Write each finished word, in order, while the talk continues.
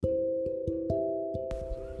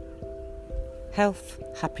Health,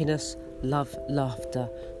 happiness, love, laughter.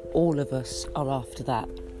 All of us are after that.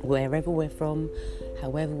 Wherever we're from,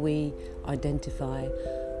 however we identify,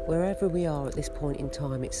 wherever we are at this point in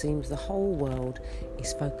time, it seems the whole world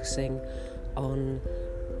is focusing on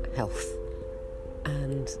health.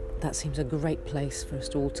 And that seems a great place for us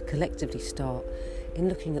all to collectively start in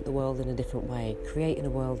looking at the world in a different way, creating a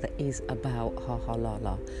world that is about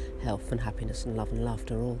ha-ha-la-la, health and happiness and love and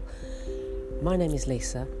laughter all. My name is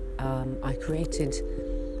Lisa. I created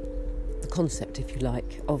the concept, if you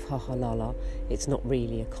like, of ha-ha-la-la. It's not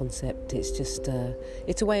really a concept, it's just,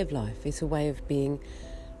 it's a way of life. It's a way of being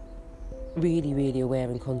really, really aware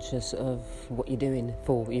and conscious of what you're doing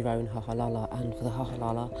for your own ha-ha-la-la and for the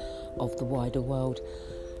ha-ha-la-la of the wider world.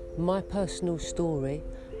 My personal story,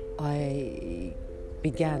 I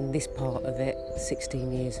began this part of it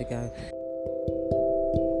 16 years ago.